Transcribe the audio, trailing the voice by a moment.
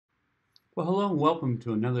Well, hello and welcome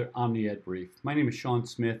to another OmniED brief. My name is Sean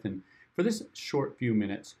Smith, and for this short few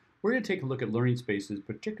minutes, we're going to take a look at learning spaces,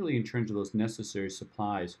 particularly in terms of those necessary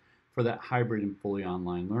supplies for that hybrid and fully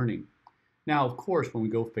online learning. Now, of course, when we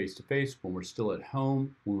go face to face, when we're still at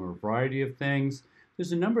home, when we're a variety of things,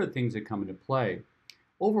 there's a number of things that come into play.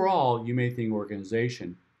 Overall, you may think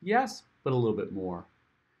organization, yes, but a little bit more.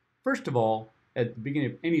 First of all, at the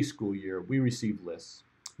beginning of any school year, we receive lists.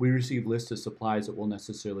 We receive lists of supplies that we'll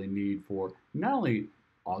necessarily need for not only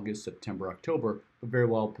August, September, October, but very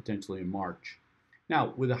well potentially in March.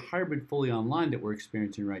 Now, with a hybrid fully online that we're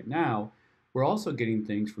experiencing right now, we're also getting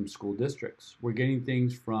things from school districts. We're getting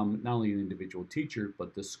things from not only an individual teacher,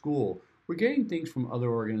 but the school. We're getting things from other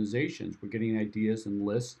organizations. We're getting ideas and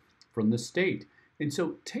lists from the state. And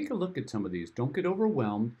so take a look at some of these. Don't get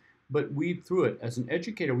overwhelmed, but weed through it. As an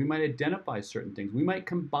educator, we might identify certain things. We might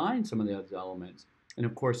combine some of those elements. And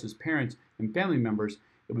of course, as parents and family members,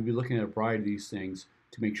 it would be looking at a variety of these things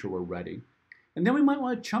to make sure we're ready. And then we might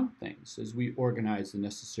want to chunk things as we organize the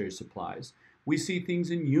necessary supplies. We see things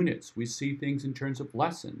in units. We see things in terms of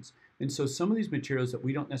lessons. And so some of these materials that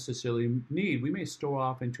we don't necessarily need, we may store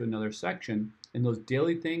off into another section. And those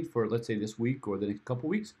daily things for, let's say, this week or the next couple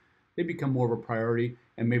weeks, they become more of a priority.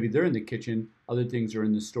 And maybe they're in the kitchen. Other things are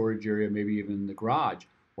in the storage area, maybe even in the garage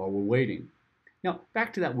while we're waiting. Now,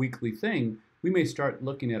 back to that weekly thing, we may start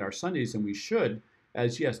looking at our Sundays, and we should,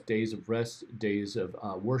 as yes, days of rest, days of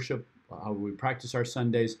worship, how we practice our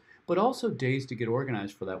Sundays, but also days to get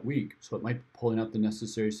organized for that week. So it might be pulling out the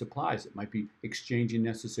necessary supplies. It might be exchanging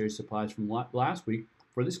necessary supplies from last week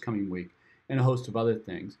for this coming week, and a host of other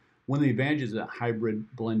things. One of the advantages of that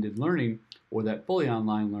hybrid blended learning or that fully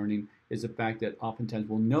online learning is the fact that oftentimes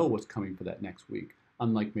we'll know what's coming for that next week,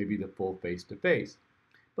 unlike maybe the full face-to-face.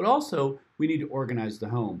 But also, we need to organize the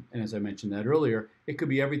home. And as I mentioned that earlier, it could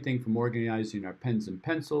be everything from organizing our pens and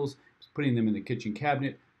pencils, putting them in the kitchen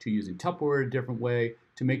cabinet, to using Tupperware a different way,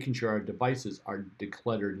 to making sure our devices are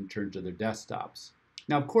decluttered in terms of their desktops.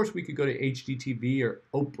 Now, of course, we could go to HGTV or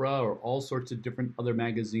Oprah or all sorts of different other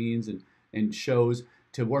magazines and shows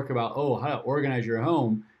to work about, how to organize your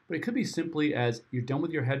home. But it could be simply as you're done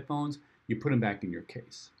with your headphones, you put them back in your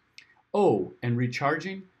case. Oh, and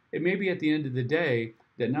recharging, it may be at the end of the day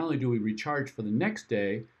that not only do we recharge for the next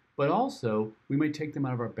day, but also we might take them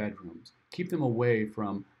out of our bedrooms, keep them away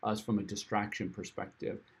from us from a distraction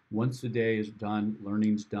perspective. Once the day is done,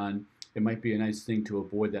 learning's done, it might be a nice thing to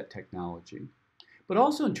avoid that technology. But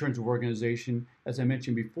also in terms of organization, as I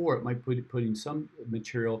mentioned before, it might be putting some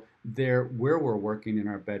material there where we're working in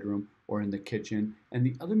our bedroom or in the kitchen, and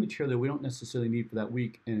the other material that we don't necessarily need for that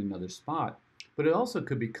week in another spot. But it also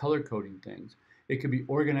could be color coding things. It could be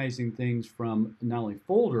organizing things from not only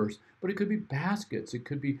folders, but it could be baskets, it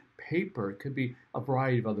could be paper, it could be a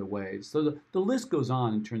variety of other ways. So the list goes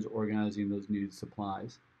on in terms of organizing those needed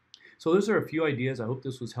supplies. So those are a few ideas. I hope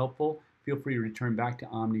this was helpful. Feel free to return back to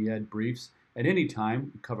OmniED briefs at any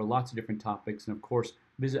time. We cover lots of different topics. And of course,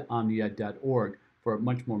 visit omnied.org for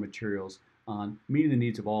much more materials on meeting the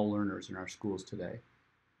needs of all learners in our schools today.